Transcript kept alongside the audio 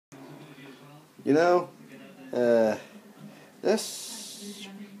You know, this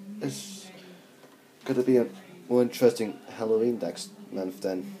is going to be a more interesting Halloween next month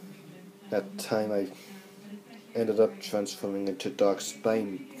than that time I ended up transforming into Dark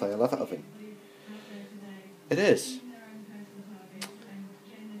Spine FireLavaOven. It is.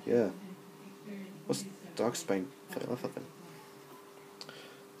 Yeah. What's Dark Spine FireLavaOven?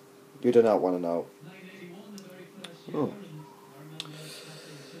 You do not want to know. Oh.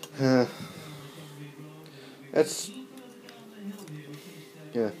 It's...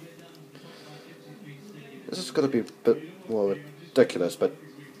 Yeah. This is gonna be a bit more ridiculous, but...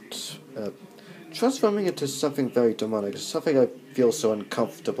 transforming into something very demonic is something I feel so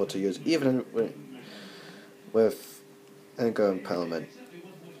uncomfortable to use, even with anger empowerment.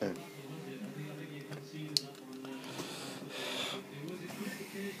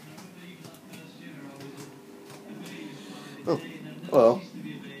 Oh, hello.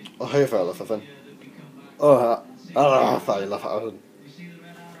 Oh, hey, FireLavaOven. Oh, hello, FireLavaOven.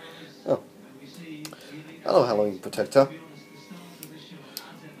 Oh, hello, Halloween Protector.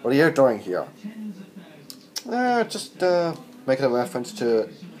 What are you doing here? Just making a reference to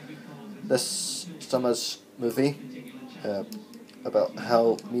this summer's movie about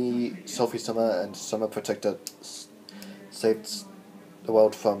how me, Sophie Summer, and Summer Protector saved the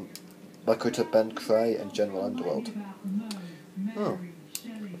world from Recruiter Ben Cry and General Underworld. Oh,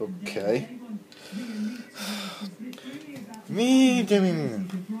 okay. Me. I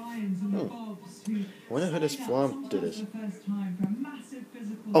wonder who this farm did this.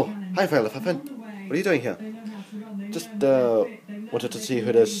 Oh, hi FireLavaOven. What are you doing here? Just wanted to see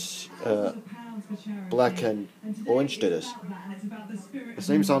who this black and orange did this. His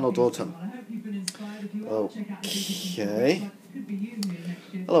name's Arnold Autumn. Okay.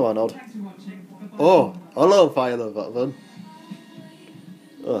 Hello, Arnold. Oh, hello, FireLavaOven.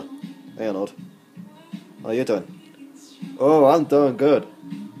 Oh, hey, Arnold. How are you doing? Oh, I'm doing good.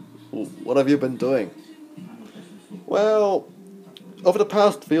 What have you been doing? Well, over the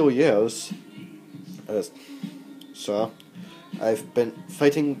past few years, so I've been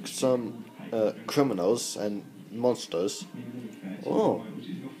fighting some criminals and monsters. Oh,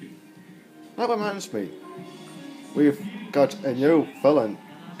 that reminds me. We've got a new villain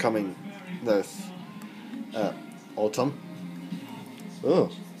coming this autumn.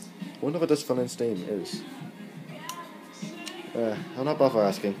 Oh, I wonder what this villain's name is. I'll not bother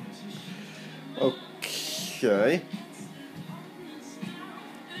asking. Okay.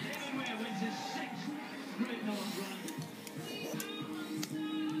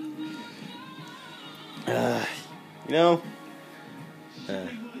 You know,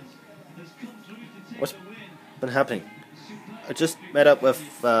 what's been happening? I just met up with,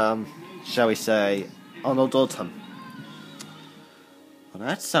 shall we say, Arnold Autumn. Well,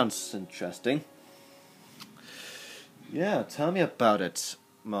 that sounds interesting. Yeah, tell me about it,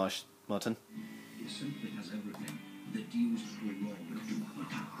 Martin. It simply has everything. The deals go wrong.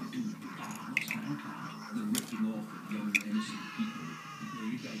 The ripping off of young innocent people.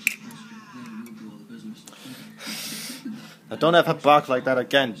 You guys are trusting them, you'll do all the business. Now don't ever bark like that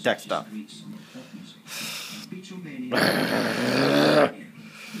again, Dexter.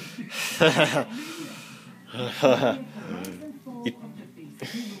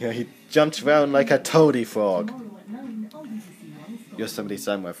 He jumped around like a toady frog. You're somebody's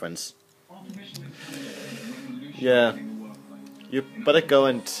son, my friends. Yeah, you better go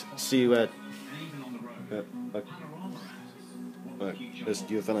and see what this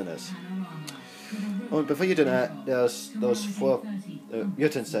new villain is. Oh, before you do that, there's those 4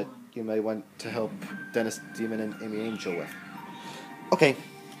 mutants that you may want to help Dennis Demon and Amy Angel with. Okay.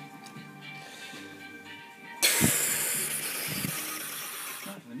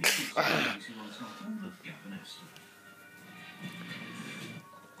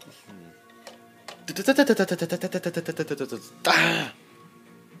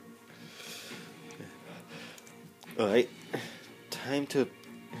 Alright, time to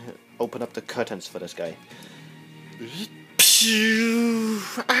open up the curtains for this guy.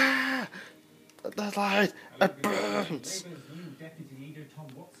 The light, it burns!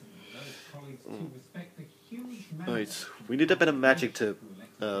 Alright, we need a bit of magic to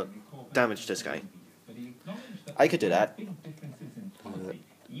damage this guy. I could do that.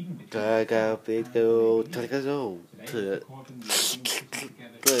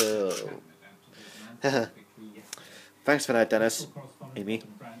 Thanks for that, Dennis. Amy.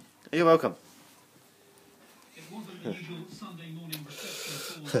 You're welcome.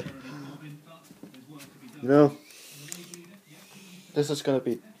 You know, this is gonna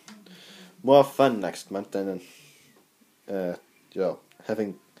be more fun next month than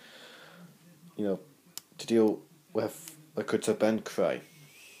having to deal with a good band cry.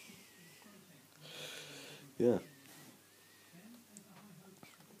 Yeah.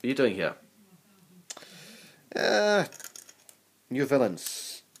 What are you doing here? New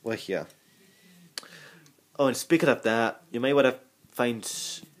villains. We're here. Oh, and speaking of that, you may want to find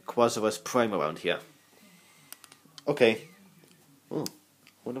Quazarus Prime around here. Okay. Oh,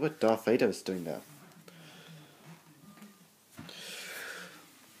 wonder what Darth Vader is doing there.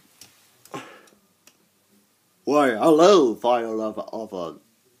 Why, hello, FireLavaOven.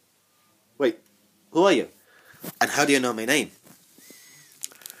 Wait, who are you? And how do you know my name?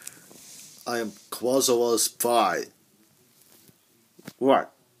 I am Quazarus Prime.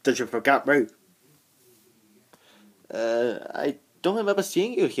 What? Did you forget me? I don't remember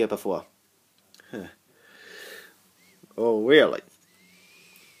seeing you here before. Huh. Oh, really?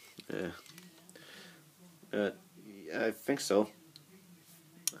 I think so.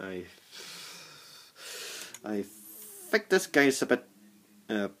 I think this guy is a bit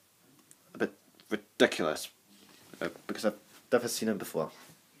ridiculous because I've never seen him before.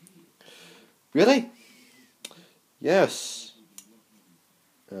 Really? Yes.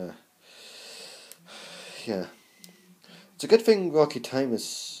 Yeah. It's a good thing Rocky Time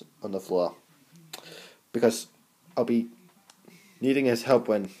is on the floor, because I'll be needing his help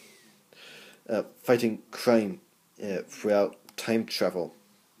when fighting crime throughout time travel.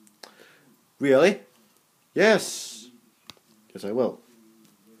 Really? Yes. Yes, I will.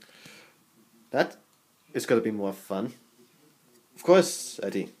 That is going to be more fun. Of course,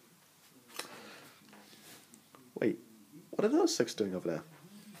 Eddie. Wait, what are those six doing over there?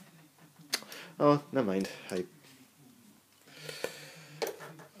 Oh, never mind. I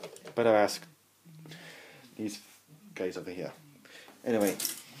better ask these guys over here. Anyway,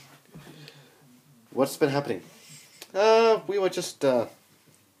 what's been happening? We were just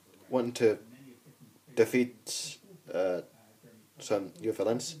wanting to defeat some new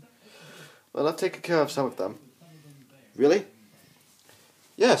villains. Well, I've taken care of some of them. Really?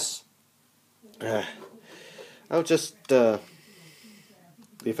 Yes. I'll just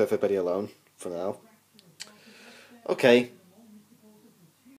leave everybody alone for now. Okay.